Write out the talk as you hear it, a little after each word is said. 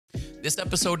This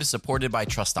episode is supported by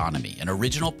Trustonomy, an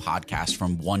original podcast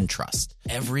from OneTrust.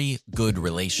 Every good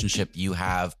relationship you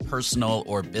have, personal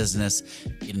or business,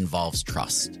 it involves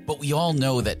trust. But we all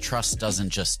know that trust doesn't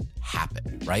just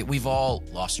happen, right? We've all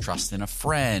lost trust in a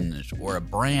friend or a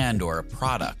brand or a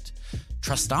product.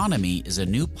 Trustonomy is a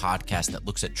new podcast that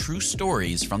looks at true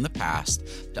stories from the past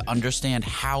to understand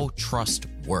how trust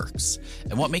works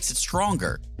and what makes it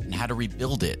stronger and how to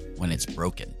rebuild it when it's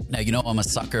broken. Now, you know, I'm a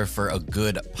sucker for a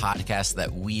good podcast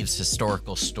that weaves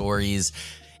historical stories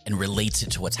and relates it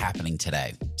to what's happening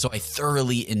today. So I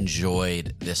thoroughly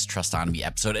enjoyed this Trustonomy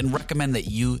episode and recommend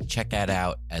that you check it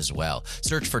out as well.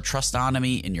 Search for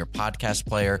Trustonomy in your podcast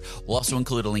player. We'll also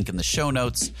include a link in the show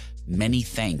notes. Many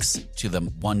thanks to the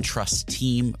OneTrust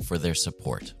team for their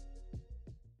support.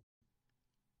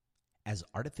 As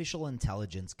artificial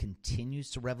intelligence continues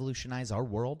to revolutionize our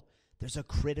world, there's a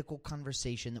critical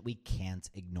conversation that we can't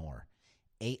ignore: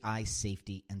 AI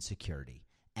safety and security.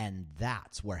 And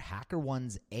that's where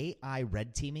HackerOne's AI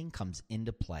red teaming comes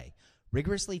into play,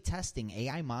 rigorously testing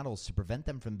AI models to prevent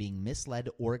them from being misled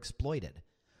or exploited.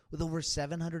 With over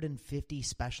 750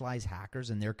 specialized hackers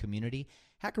in their community,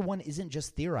 HackerOne isn't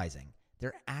just theorizing.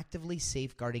 They're actively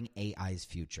safeguarding AI's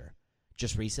future.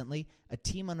 Just recently, a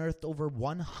team unearthed over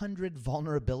 100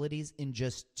 vulnerabilities in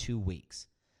just 2 weeks.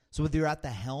 So whether you're at the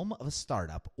helm of a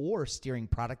startup or steering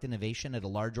product innovation at a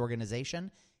large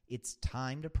organization, it's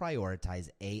time to prioritize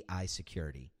AI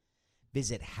security.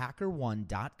 Visit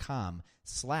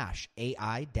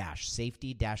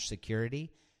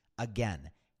hackerone.com/AI-safety-security.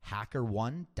 Again,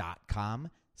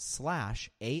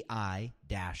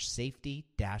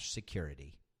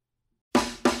 hackerone.com/AI-safety-security.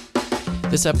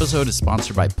 This episode is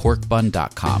sponsored by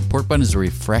porkbun.com. Porkbun is a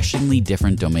refreshingly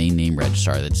different domain name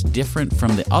registrar that's different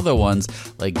from the other ones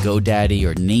like GoDaddy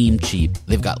or Namecheap.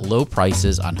 They've got low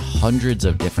prices on hundreds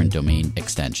of different domain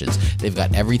extensions. They've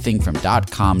got everything from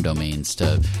 .com domains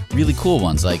to really cool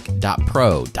ones like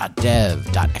 .pro, .dev,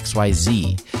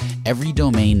 .xyz. Every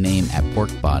domain name at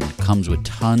Porkbun comes with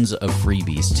tons of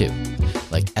freebies too,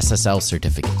 like SSL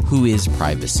certificate, WHOIS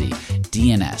privacy,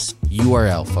 DNS,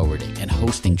 URL forwarding, and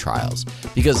hosting trials.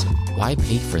 Because why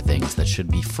pay for things that should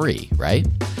be free, right?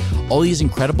 All these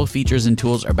incredible features and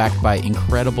tools are backed by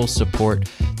incredible support,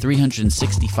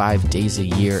 365 days a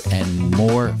year, and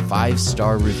more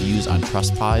 5-star reviews on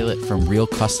Trustpilot from real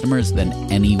customers than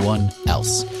anyone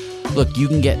else. Look, you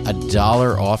can get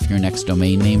 $1 off your next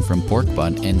domain name from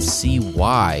Porkbun and see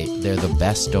why they're the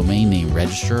best domain name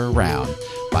registrar around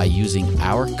by using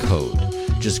our code.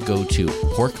 Just go to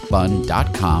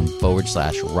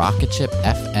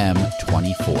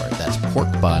porkbun.com/rocketshipfm24. That's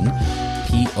porkbun,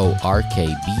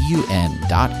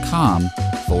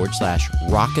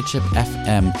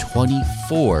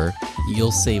 porkbun.com/rocketshipfm24.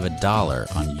 You'll save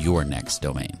 $1 on your next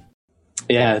domain.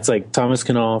 Yeah, it's like Thomas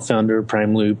Knoll, founder of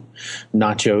PrimeLoop,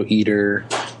 nacho eater,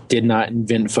 did not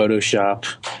invent Photoshop,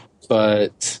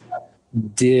 but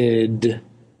did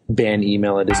ban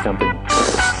email at his company.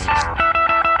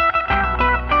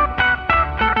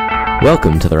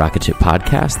 Welcome to the Rocket Ship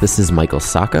Podcast. This is Michael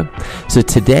Sacca. So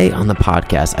today on the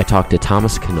podcast, I talked to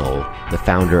Thomas Knoll, the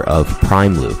founder of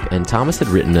PrimeLoop. And Thomas had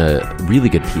written a really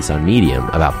good piece on Medium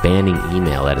about banning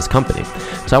email at his company.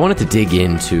 So I wanted to dig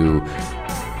into,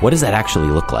 what does that actually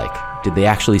look like? Did they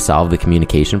actually solve the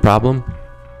communication problem?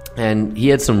 And he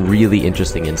had some really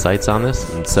interesting insights on this.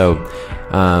 And so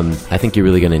I think you're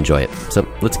really going to enjoy it. So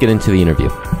let's get into the interview.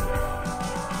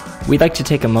 We'd like to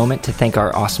take a moment to thank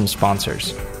our awesome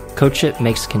sponsors. CodeShip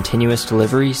makes continuous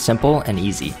delivery simple and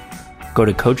easy. Go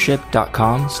to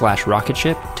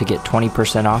codeship.com/rocketship to get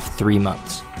 20% off 3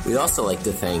 months. We'd also like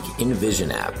to thank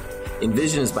InVision app.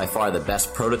 InVision is by far the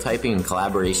best prototyping and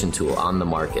collaboration tool on the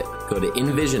market. Go to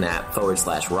InVision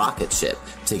app/rocketship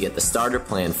to get the starter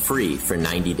plan free for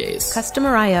 90 days.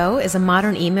 Customer.io is a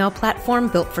modern email platform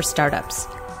built for startups.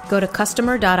 Go to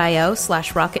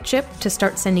customer.io/rocketship to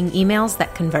start sending emails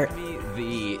that convert.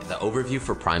 The overview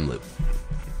for PrimeLoop.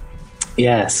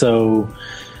 Yeah, so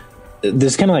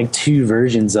there's kind of like two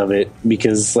versions of it,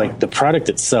 because like the product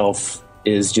itself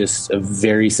is just a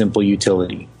very simple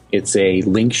utility. It's a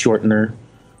link shortener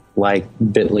like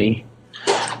Bitly,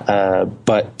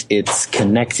 but it's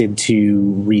connected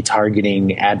to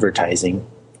retargeting advertising.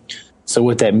 So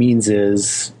what that means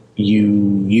is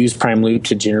you use PrimeLoop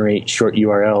to generate short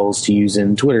URLs to use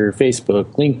in Twitter, Facebook,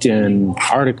 LinkedIn,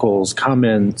 articles,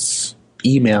 comments,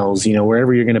 emails,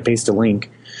 wherever you're going to paste a link.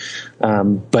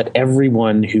 But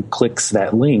everyone who clicks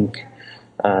that link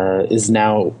is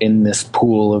now in this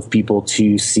pool of people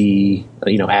to see,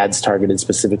 ads targeted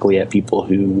specifically at people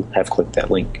who have clicked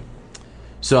that link.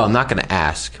 So I'm not going to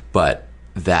ask, but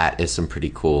that is some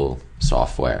pretty cool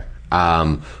software.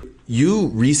 You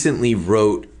recently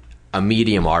wrote a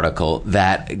Medium article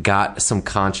that got some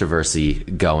controversy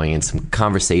going and some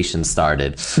conversation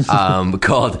started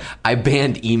called "I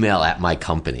Banned Email at My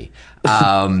Company."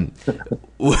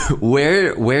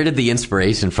 Where did the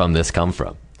inspiration from this come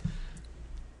from?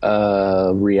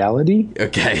 Reality.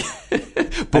 Okay.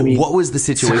 But what was the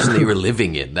situation that you were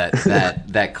living in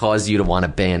that caused you to want to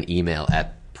ban email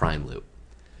at PrimeLoop?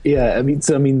 Yeah, I mean,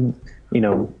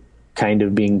 kind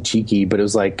of being cheeky, but it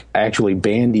was like I actually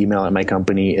banned email at my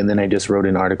company, and then I just wrote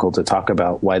an article to talk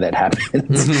about why that happened.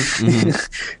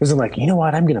 It was like, you know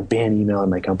what, I'm going to ban email at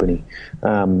my company.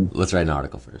 Let's write an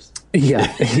article first.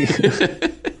 Yeah.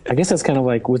 I guess that's kind of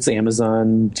like what's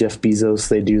Amazon, Jeff Bezos,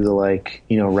 they do the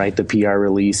write the PR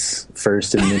release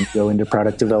first and then go into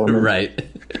product development. Right.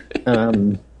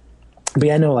 But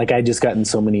yeah, I know, I just gotten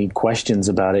so many questions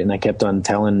about it, and I kept on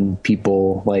telling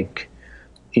people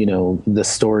the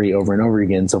story over and over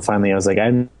again. So finally I was like,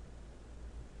 I'm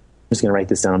just going to write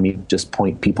this down. Me just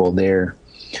point people there.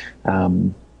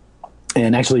 And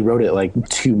actually wrote it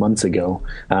 2 months ago.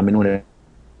 And when it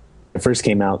first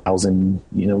came out, 1,000,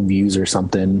 views or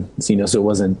something, so it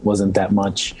wasn't that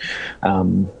much.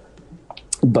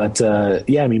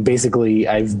 Basically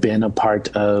I've been a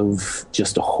part of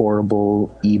just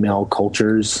horrible email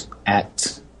cultures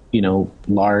at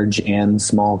large and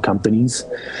small companies.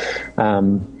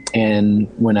 And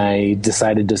when I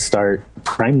decided to start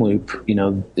PrimeLoop,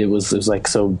 it was like,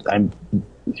 so I'm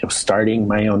starting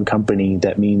my own company.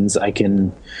 That means I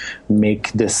can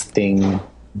make this thing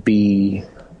be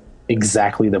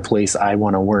exactly the place I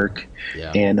want to work,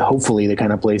 and hopefully the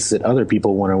kind of place that other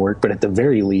people want to work. But at the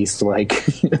very least, it's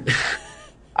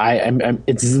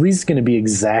at least going to be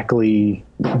exactly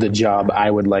the job I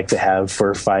would like to have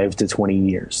for 5 to 20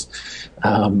 years.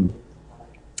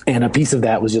 And a piece of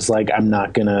that was just we're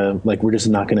just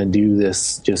not going to do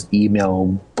this just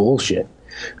email bullshit.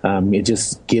 It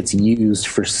just gets used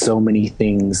for so many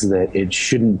things that it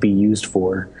shouldn't be used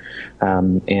for,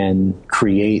 and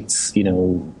creates,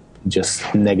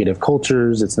 just negative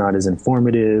cultures. It's not as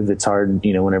informative. It's hard,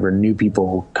 whenever new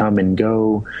people come and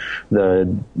go,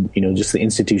 just the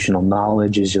institutional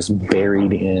knowledge is just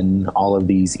buried in all of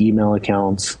these email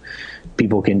accounts.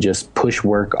 People can just push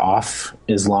work off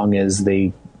as long as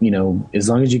they, as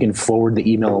long as you can forward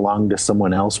the email along to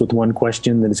someone else with one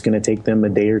question that it's going to take them a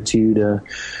day or two to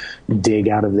dig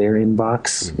out of their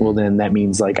inbox. Mm-hmm. Well, then that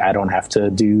means I don't have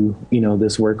to do,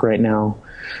 this work right now.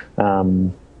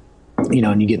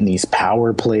 And you get in these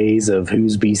power plays of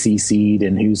who's BCC'd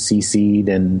and who's CC'd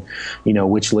and,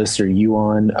 which list are you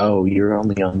on? Oh, you're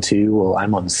only on 2. Well,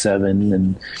 I'm on 7.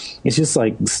 And it's just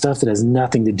stuff that has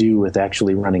nothing to do with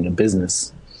actually running a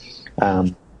business.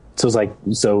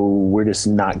 So we're just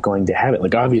not going to have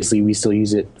it. Obviously we still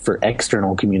use it for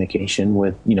external communication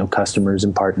with, customers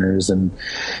and partners and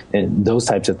those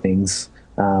types of things.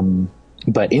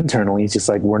 But internally it's just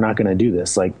we're not going to do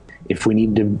this. If we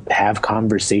need to have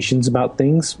conversations about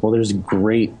things, well, there's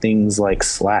great things like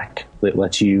Slack that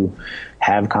lets you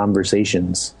have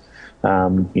conversations.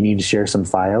 You need to share some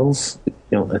files,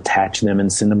 attach them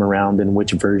and send them around, and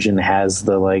which version has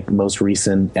the most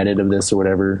recent edit of this or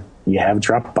whatever. You have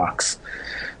Dropbox.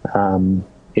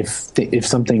 If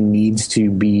something needs to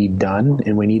be done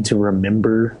and we need to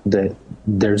remember that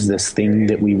there's this thing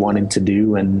that we wanted to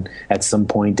do, and at some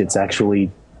point it's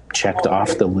actually checked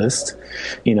off the list,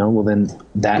 well, then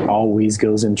that always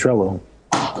goes in Trello.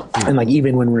 And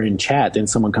even when we're in chat and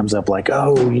someone comes up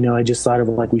oh, I just thought of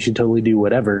we should totally do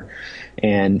whatever.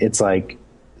 And it's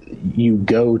you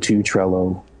go to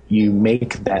Trello, you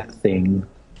make that thing,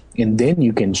 and then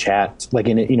you can chat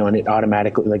and it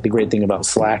automatically, the great thing about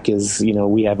Slack is,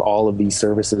 we have all of these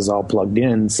services all plugged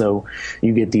in. So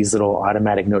you get these little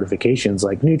automatic notifications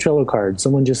new Trello card.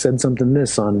 Someone just said something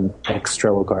this on X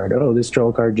Trello card. Oh, this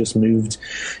Trello card just moved,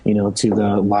 to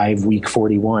the live week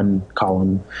 41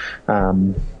 column.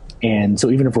 And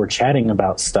so even if we're chatting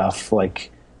about stuff,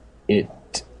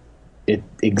 it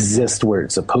exists where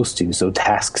it's supposed to. So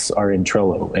tasks are in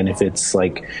Trello. And if it's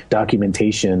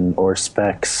documentation or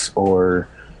specs or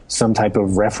some type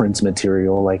of reference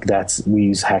material, we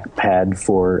use HackPad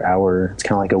for it's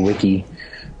kind of like a wiki.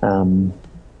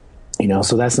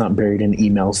 So that's not buried in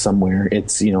email somewhere.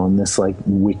 It's, in this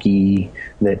wiki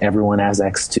that everyone has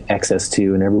access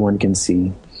to and everyone can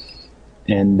see.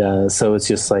 And so it's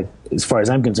just as far as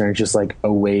I'm concerned, it's just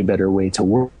a way better way to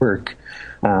work.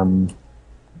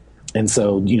 And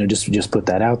so, just put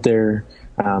that out there.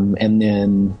 And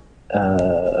then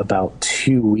about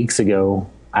 2 weeks ago,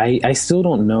 I still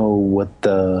don't know what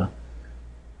the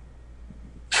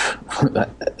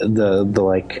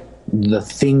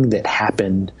thing that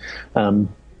happened,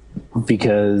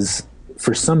 because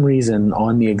for some reason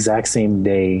on the exact same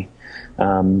day,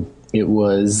 it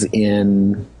was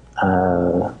in,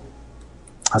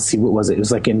 let's see, what was it? It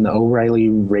was like in the O'Reilly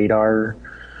Radar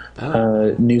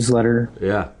newsletter.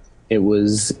 Yeah. It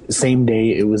was same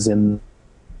day it was in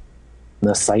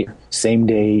the site. Same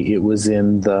day it was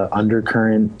in the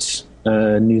Undercurrent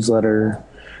newsletter.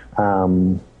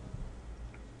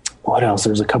 What else?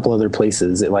 There's a couple other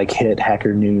places. It like hit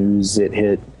Hacker News. It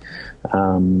hit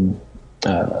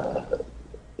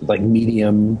like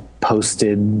Medium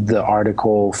posted the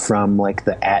article from like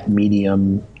the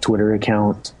 @Medium Twitter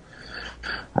account.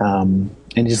 And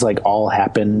it just like all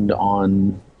happened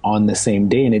on the same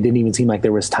day. And it didn't even seem like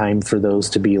there was time for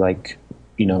those to be like,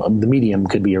 you know, the Medium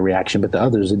could be a reaction, but the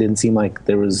others, it didn't seem like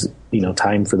there was, you know,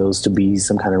 time for those to be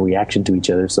some kind of reaction to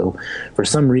each other. So for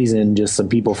some reason, just some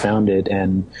people found it,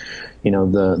 and, you know,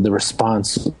 the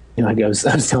response, you know, like I was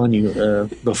telling you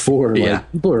before,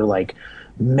 like people are like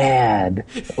mad,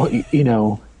 you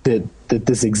know, that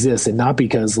this exists, and not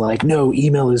because like, no,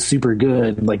 email is super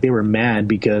good. Like they were mad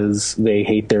because they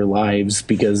hate their lives,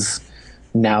 because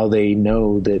now they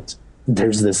know that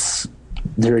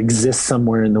there exists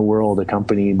somewhere in the world a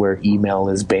company where email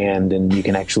is banned and you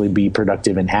can actually be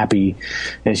productive and happy.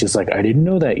 And it's just like, I didn't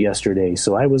know that yesterday,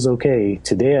 so I was okay.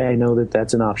 Today I know that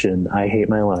that's an option. I hate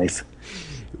my life.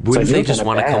 Wouldn't they just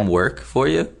want to come work for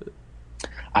you?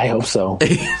 I hope so.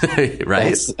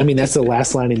 Right. That's the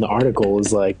last line in the article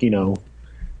is like, you know,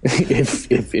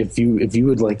 if you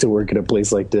would like to work at a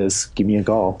place like this, give me a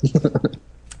call.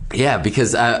 Yeah,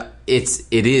 because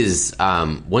it is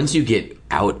once you get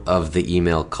out of the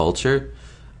email culture,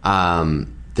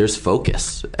 there's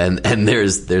focus and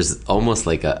there's almost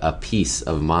like a peace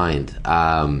of mind.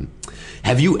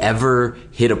 Have you ever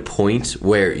hit a point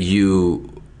where you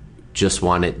just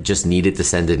needed to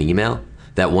send an email,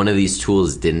 that one of these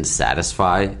tools didn't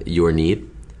satisfy your need?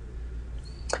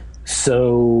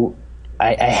 So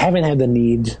I haven't had the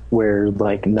need where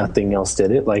like nothing else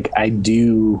did it. Like I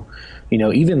do, you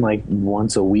know, even like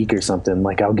once a week or something,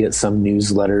 like I'll get some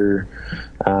newsletter,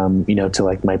 you know, to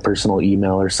like my personal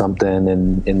email or something,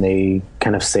 and they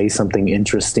kind of say something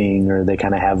interesting, or they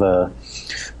kind of have a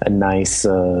nice,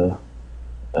 I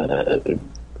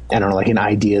don't know, like an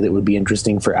idea that would be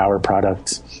interesting for our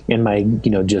product. And my,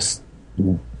 you know, just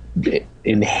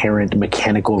inherent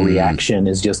mechanical reaction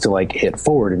is just to like hit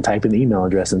forward and type in the email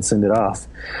address and send it off.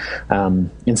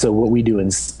 And so what we do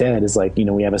instead is like, you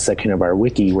know, we have a section of our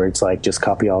wiki where it's like, just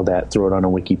copy all that, throw it on a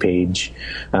wiki page,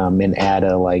 and add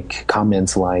a like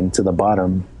comments line to the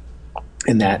bottom.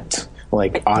 And that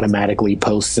like automatically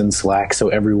posts in Slack, so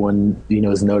everyone, you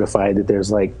know, is notified that there's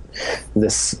like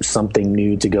this something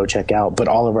new to go check out. But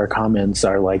all of our comments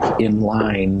are like in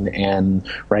line and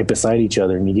right beside each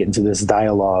other, and you get into this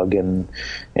dialogue, and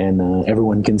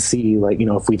everyone can see, like, you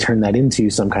know, if we turn that into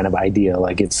some kind of idea,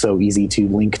 like it's so easy to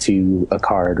link to a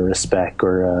card or a spec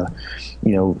or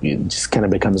you know, it just kind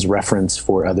of becomes reference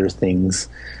for other things.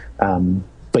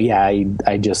 But yeah,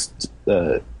 I just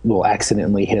will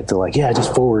accidentally hit the like, yeah,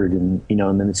 just forward, and you know,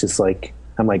 and then it's just like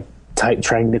I'm like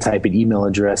trying to type an email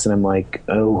address, and I'm like,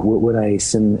 oh, what would I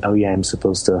send? Oh yeah, I'm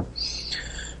supposed to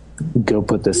go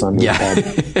put this on the pad.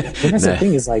 And that's the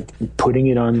thing, is like putting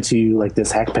it onto like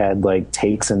this Hackpad like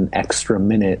takes an extra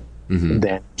minute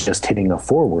than just hitting a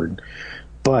forward.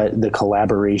 But the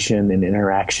collaboration and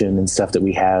interaction and stuff that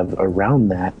we have around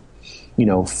that, you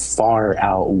know, far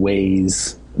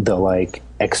outweighs the like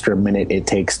extra minute it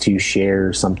takes to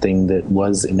share something that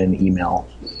was in an email.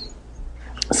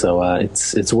 So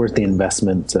it's worth the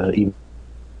investment, even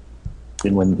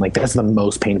when like that's the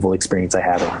most painful experience I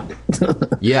have around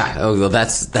it. Yeah. Oh, well,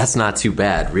 that's not too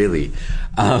bad, really.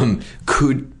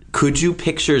 Could you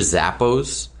picture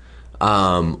Zappos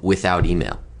without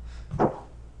email?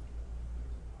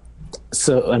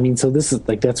 So I mean, so this is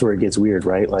like, that's where it gets weird,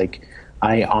 right? Like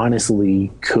I honestly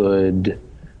could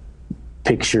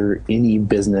picture any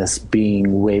business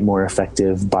being way more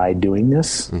effective by doing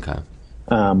this. Okay.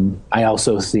 I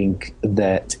also think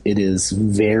that it is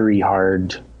very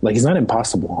hard. Like, it's not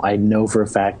impossible. I know for a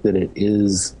fact that it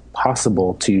is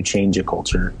possible to change a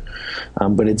culture,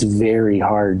 but it's very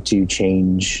hard to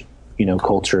change, you know,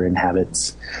 culture and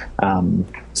habits.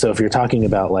 So if you're talking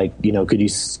about like, you know, could I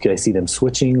see them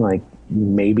switching? Like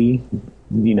maybe,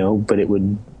 you know, but it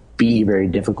would be very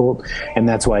difficult. And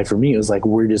that's why for me, it was like,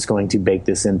 we're just going to bake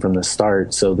this in from the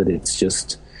start so that it's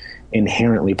just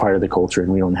inherently part of the culture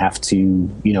and we don't have to,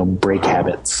 you know, break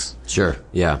habits. Sure.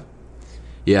 Yeah.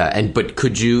 Yeah. But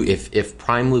could you, if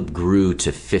PrimeLoop grew to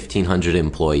 1,500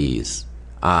 employees,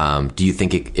 do you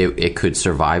think it could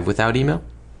survive without email?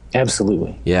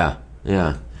 Absolutely. Yeah.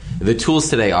 Yeah. the tools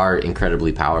today are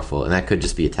incredibly powerful, and that could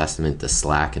just be a testament to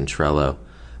Slack and Trello,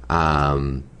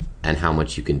 and how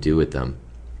much you can do with them.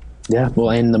 Yeah, well,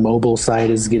 and the mobile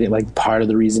side is getting, like, part of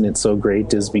the reason it's so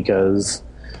great is because,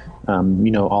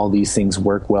 all these things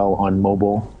work well on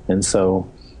mobile. And so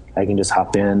I can just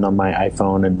hop in on my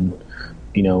iPhone and,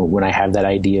 when I have that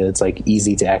idea, it's like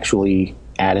easy to actually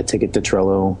add a ticket to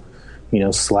Trello.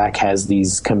 Slack has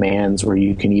these commands where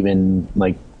you can even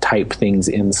like type things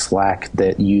in Slack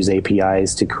that use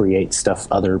APIs to create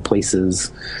stuff other places.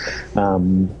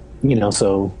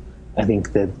 So I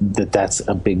think that's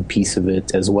a big piece of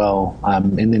it as well.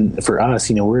 And then for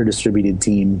us, we're a distributed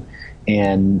team,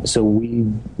 and so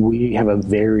we have a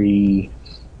very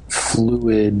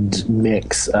fluid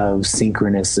mix of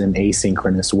synchronous and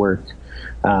asynchronous work.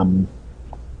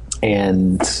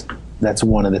 And that's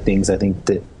one of the things I think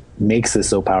that makes this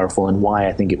so powerful, and why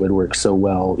I think it would work so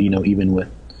well, even with,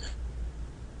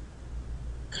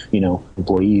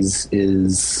 employees,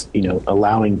 is,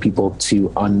 allowing people to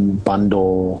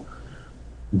unbundle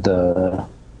the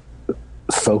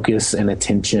focus and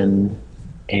attention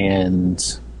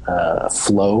and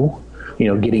flow,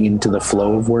 getting into the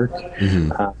flow of work.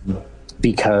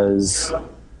 Because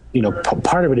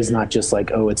part of it is not just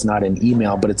like, oh, it's not an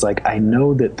email, but it's like, I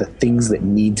know that the things that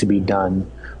need to be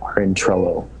done are in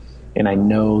Trello, and I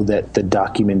know that the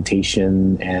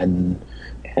documentation and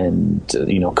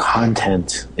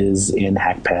content is in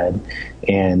Hackpad.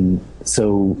 And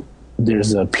so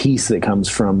there's a piece that comes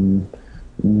from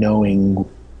knowing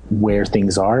where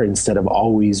things are, instead of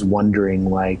always wondering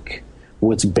like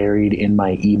what's buried in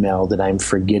my email that I'm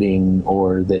forgetting,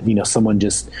 or that,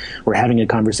 we're having a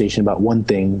conversation about one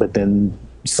thing, but then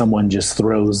someone just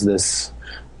throws this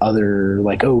other,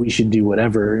 like, oh, we should do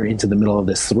whatever, into the middle of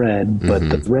this thread, but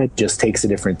the thread just takes a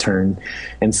different turn.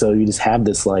 And so you just have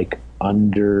this like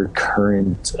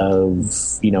undercurrent of,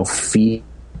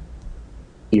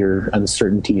 fear,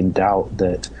 uncertainty, and doubt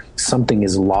that something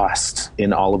is lost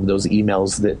in all of those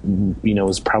emails that,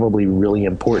 is probably really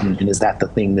important. And is that the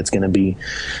thing that's going to be,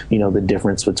 the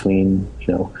difference between,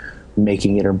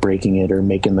 making it or breaking it, or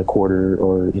making the quarter,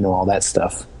 or, all that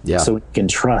stuff. Yeah. So we can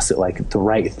trust that like the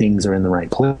right things are in the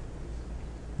right place.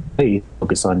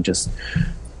 Focus on just,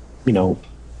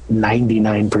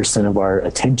 99% of our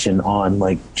attention on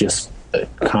like just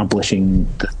accomplishing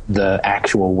the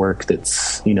actual work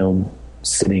that's,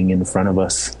 sitting in front of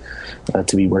us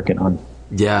to be working on.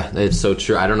 Yeah, it's so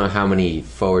true. I don't know how many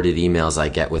forwarded emails I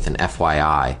get with an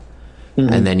FYI,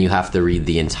 and then you have to read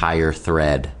the entire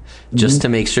thread just to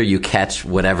make sure you catch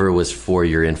whatever was for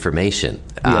your information.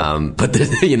 But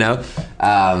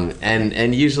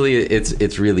and usually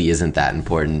it's really isn't that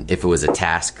important. If it was a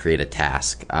task, create a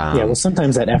task. Well,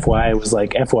 sometimes that FYI was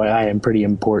like, FYI, I'm pretty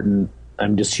important.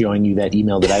 I'm just showing you that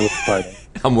email that I was part of.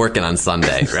 I'm working on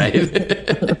Sunday, right?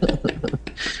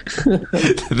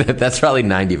 That's probably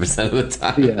 90% of the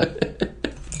time.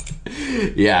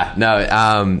 Yeah.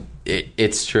 No,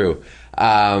 it's true.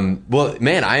 Well,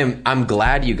 man, I'm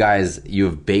glad you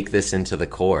have baked this into the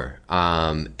core.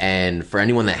 And for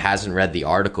anyone that hasn't read the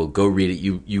article, go read it.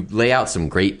 You lay out some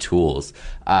great tools,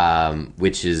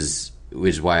 which is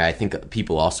why I think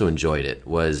people also enjoyed it,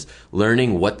 was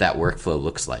learning what that workflow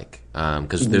looks like.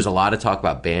 Because there's a lot of talk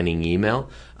about banning email,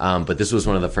 but this was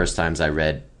one of the first times I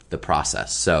read the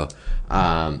process. So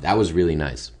that was really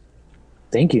nice.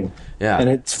 Thank you. Yeah. And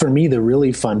it's, for me, the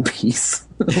really fun piece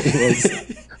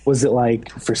was it like,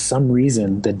 for some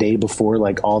reason, the day before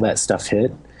like all that stuff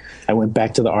hit, I went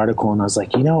back to the article and I was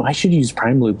like, I should use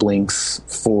Primeloop links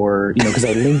for, because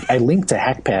I link to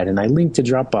Hackpad, and I link to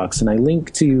Dropbox, and I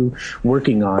link to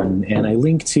Working On, and I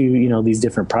link to, these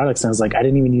different products. And I was like, I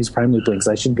didn't even use Primeloop links.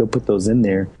 I should go put those in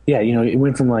there. Yeah. It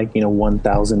went from like,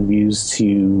 1,000 views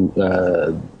to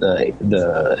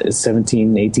the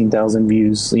 17, 18,000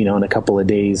 views, in a couple of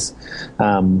days.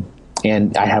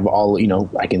 And I have all,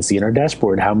 I can see in our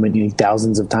dashboard how many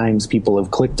thousands of times people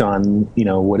have clicked on,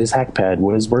 what is Hackpad,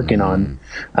 what is Working On.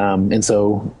 And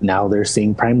so now they're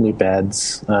seeing Primeloop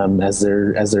ads as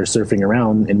they're surfing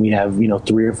around. And we have,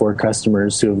 3 or 4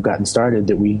 customers who have gotten started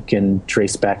that we can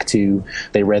trace back to.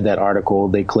 They read that article,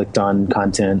 they clicked on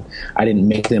content. I didn't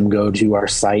make them go to our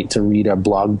site to read a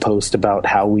blog post about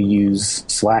how we use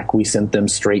Slack. We sent them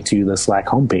straight to the Slack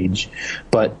homepage,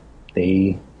 but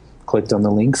they clicked on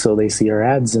the link so they see our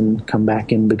ads and come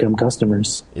back and become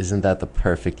customers. Isn't that the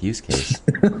perfect use case?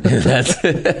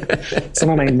 Some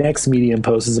of my next Medium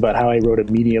post is about how I wrote a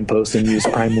Medium post and used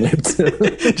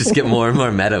Primeloop. Just get more and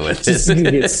more meta with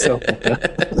it. It's so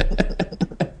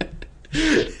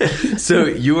So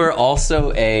you are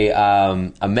also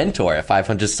a mentor at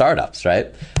 500 Startups,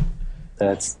 right?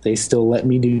 They still let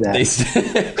me do that.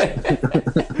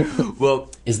 Well,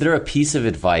 is there a piece of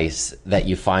advice that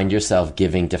you find yourself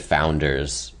giving to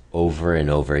founders over and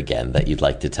over again that you'd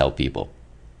like to tell people?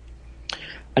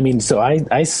 I mean, so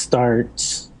I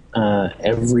start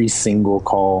every single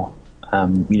call,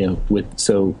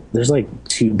 so there's like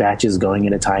 2 batches going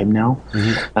at a time now.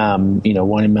 Mm-hmm.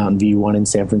 One in Mountain View, one in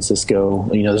San Francisco.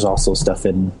 There's also stuff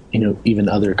in, even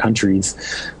other countries.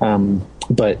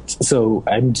 But so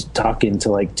I'm talking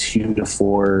to like 2 to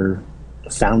 4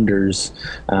 founders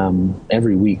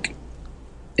every week.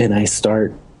 And I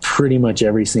start pretty much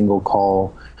every single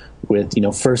call with,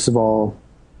 first of all,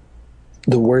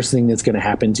 the worst thing that's going to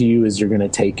happen to you is you're going to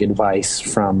take advice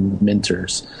from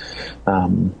mentors.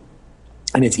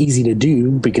 And it's easy to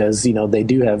do because, they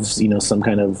do have, some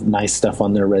kind of nice stuff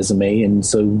on their resume. And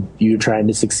so you're trying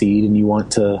to succeed and you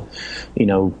want to,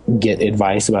 get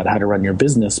advice about how to run your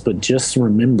business. But just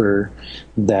remember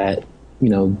that,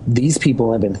 these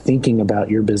people have been thinking about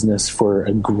your business for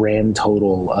a grand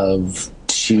total of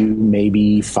 2,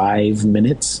 maybe 5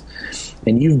 minutes.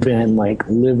 And you've been like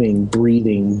living,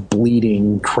 breathing,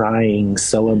 bleeding, crying,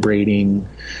 celebrating,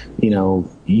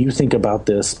 you think about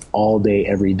this all day,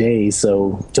 every day.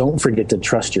 So don't forget to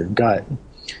trust your gut.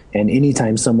 And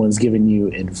anytime someone's giving you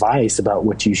advice about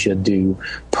what you should do,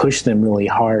 push them really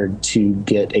hard to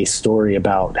get a story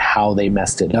about how they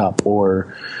messed it up,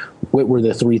 or what were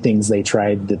the 3 things they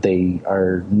tried that they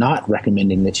are not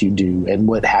recommending that you do, and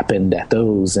what happened at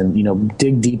those, and,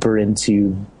 dig deeper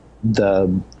into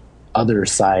the other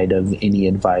side of any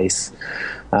advice.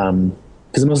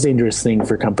 Because the most dangerous thing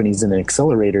for companies in an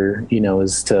accelerator,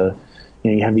 is to,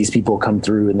 you have these people come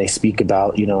through and they speak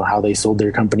about, how they sold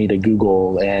their company to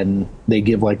Google, and they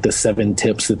give like the 7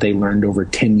 tips that they learned over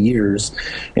 10 years.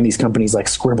 And these companies like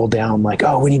scribble down like,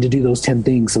 oh, we need to do those 10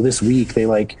 things. So this week they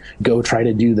like go try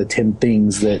to do the 10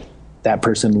 things that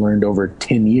person learned over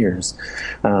 10 years.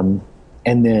 And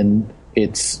then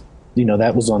it's,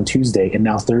 that was on Tuesday, and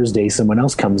now Thursday someone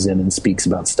else comes in and speaks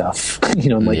about stuff,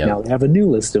 now they have a new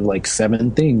list of like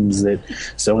 7 things that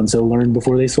so-and-so learned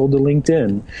before they sold to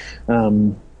LinkedIn.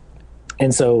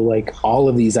 And so like all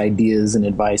of these ideas and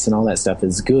advice and all that stuff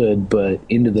is good, but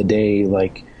end of the day,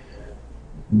 like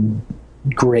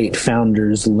great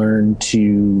founders learn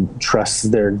to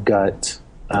trust their gut.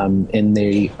 And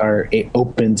they are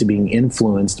open to being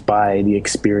influenced by the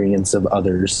experience of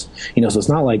others. So it's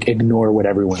not like ignore what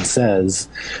everyone says,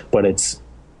 but it's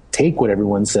take what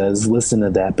everyone says, listen to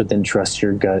that, but then trust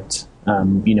your gut.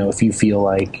 If you feel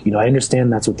like, I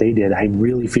understand that's what they did. I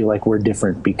really feel like we're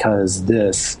different because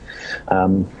this.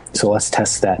 So let's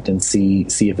test that and see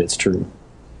if it's true.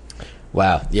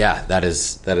 Wow. Yeah, that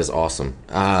is awesome.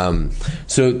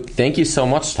 So thank you so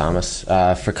much, Thomas,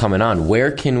 for coming on.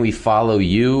 Where can we follow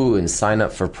you and sign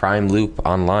up for Prime Loop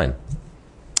online?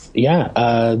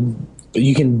 Yeah,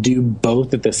 you can do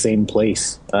both at the same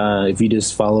place. If you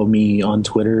just follow me on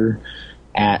Twitter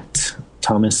at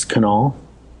Thomas Knoll,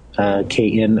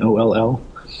 Knoll.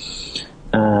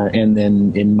 And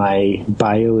then in my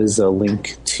bio is a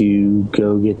link to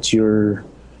go get your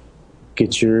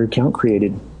account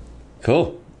created.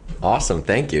 Cool. Awesome.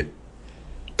 Thank you.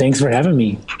 Thanks for having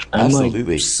me.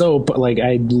 Absolutely.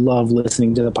 I love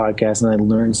listening to the podcast, and I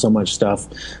learned so much stuff.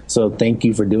 So thank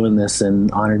you for doing this,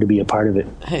 and honored to be a part of it.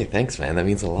 Hey, thanks, man. That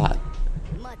means a lot.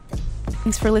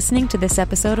 Thanks for listening to this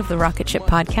episode of the Rocket Ship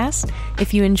Podcast.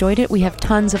 If you enjoyed it, we have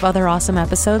tons of other awesome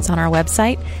episodes on our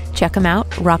website. Check them out,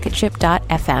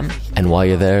 rocketship.fm. And while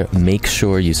you're there, make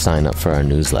sure you sign up for our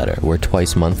newsletter, where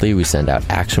twice monthly we send out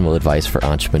actionable advice for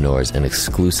entrepreneurs and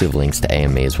exclusive links to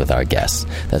AMAs with our guests.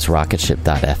 That's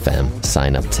rocketship.fm.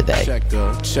 Sign up today. Check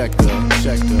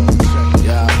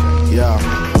yeah.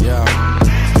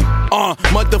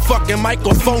 Motherfucking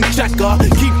microphone checker.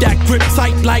 Keep that grip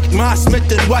tight like my Smith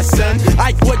 & Wesson.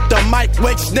 Ike with the mic,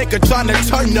 which nigga tryna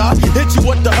turn up. Hit you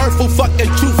with the hurtful fucking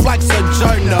truth like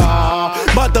Sojourner.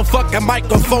 Motherfucking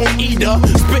microphone eater.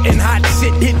 Spitting hot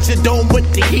shit, hit your dome with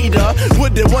the heater.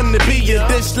 Wouldn't wanna be a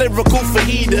dish lyrical for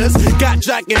heaters. Got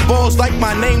dragon balls like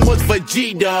my name was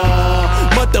Vegeta.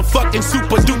 Motherfucking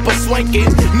super duper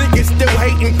swanking. Niggas still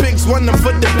hating, pigs run them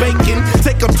for the bacon.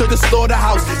 Take them to the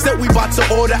slaughterhouse, said we about to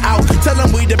order out. Tell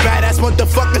them we the badass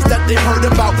motherfuckers that they heard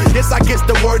about. Yes, I guess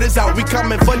the word is out. We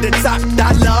coming for the top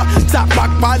dollar, top rock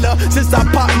baller. Since I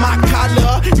popped my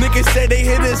collar, niggas say they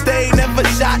hit us, they ain't never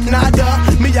shot, nada.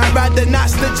 Me, I'd rather not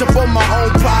snitch up on my own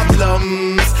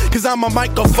problems. Cause I'm a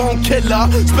microphone killer.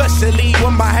 Especially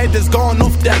when my head is gone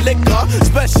off that liquor.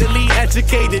 Especially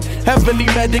educated, heavily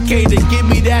medicated. Give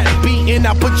me that beat and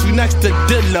I'll put you next to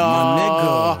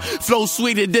Dilla. Flow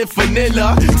sweeter than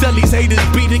vanilla. Tell these haters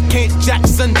beat it, Kent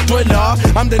Jackson Thriller.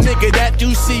 I'm the nigga that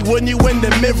you see when you in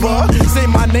the mirror. Say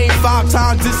my name 5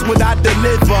 times, this what I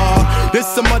deliver.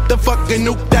 This a motherfucking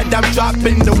nuke that I'm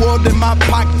dropping. The world in my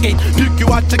pocket, puke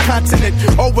you out your continent.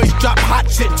 Always drop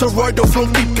hot shit, Toroidal flow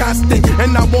keep constant.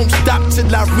 And I won't stop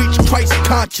till I reach Christ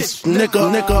conscious.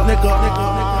 Nigga, nigga, nigga, nigga,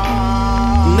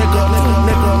 nigga, nigga,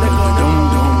 nigga, nigga, dum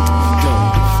dum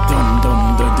dum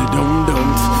dum dum dum dum dum.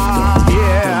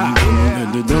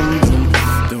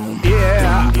 Yeah,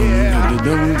 yeah, yeah,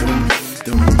 dum dum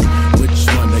dum. Which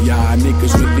one of y'all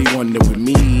niggas really want it with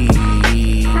me?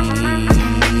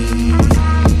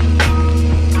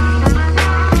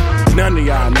 None of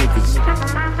y'all niggas.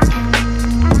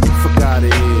 Fuck out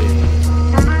of here.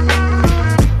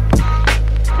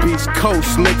 Beach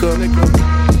Coast, nigga.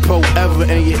 Forever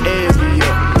in your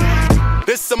area.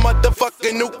 This a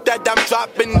motherfucking nuke that I'm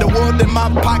dropping. The world in my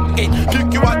pocket.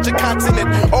 Puke you out your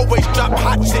continent. Always drop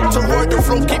hot shit. Toroidal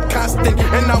flow keep constant.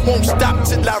 And I won't stop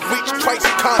till I reach Christ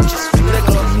conscious.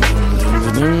 Nigga.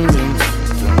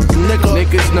 Nigga.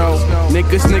 Niggas know.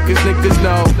 Niggas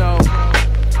know.